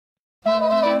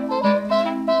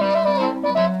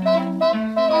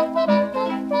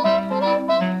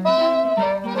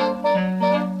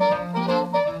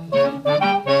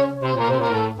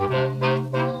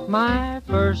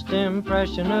first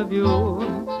impression of you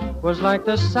was like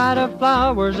the sight of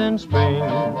flowers in spring.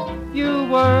 You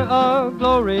were a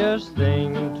glorious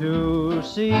thing to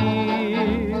see.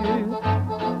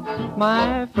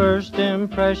 My first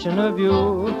impression of you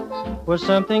was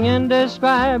something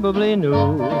indescribably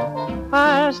new.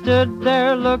 I stood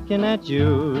there looking at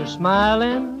you,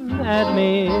 smiling at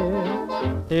me.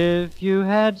 If you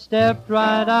had stepped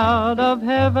right out of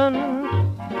heaven,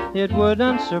 it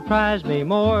wouldn't surprise me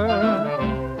more.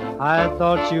 I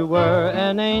thought you were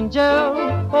an angel,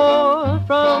 or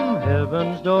from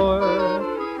heaven's door.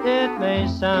 It may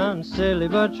sound silly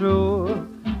but true,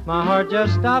 my heart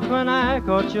just stopped when I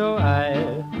caught your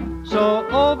eye. So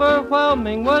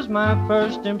overwhelming was my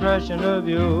first impression of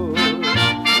you.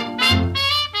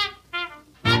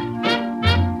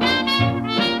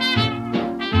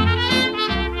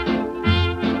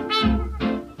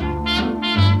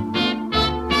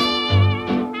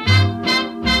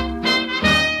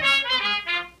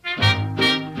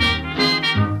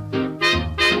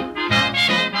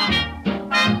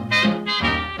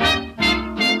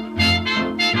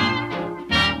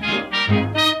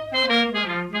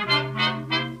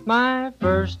 My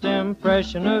first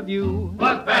impression of you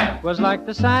was like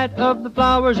the sight of the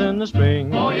flowers in the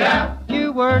spring. Oh, yeah?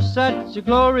 You were such a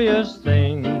glorious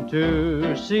thing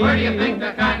to see. Where do you think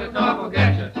that kind of talk will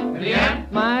get you? In the end?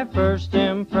 My first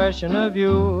impression of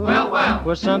you Well.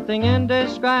 was something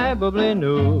indescribably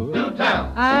new. Do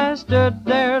tell. I stood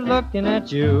there looking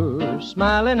at you,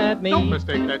 smiling at me. Don't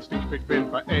mistake that stupid grin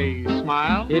for a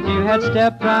smile. If you had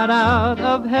stepped right out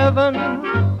of heaven,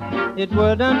 it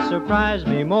wouldn't surprise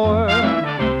me more.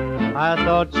 I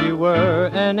thought you were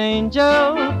an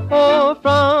angel, or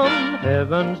from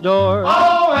heaven's door.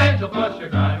 Oh, Angel Bush, you're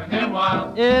driving him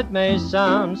wild. It may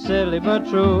sound silly but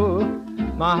true,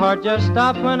 my heart just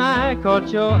stopped when I caught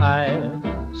your eye.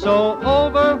 So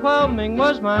overwhelming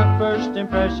was my first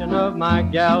impression of my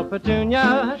gal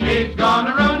Petunia.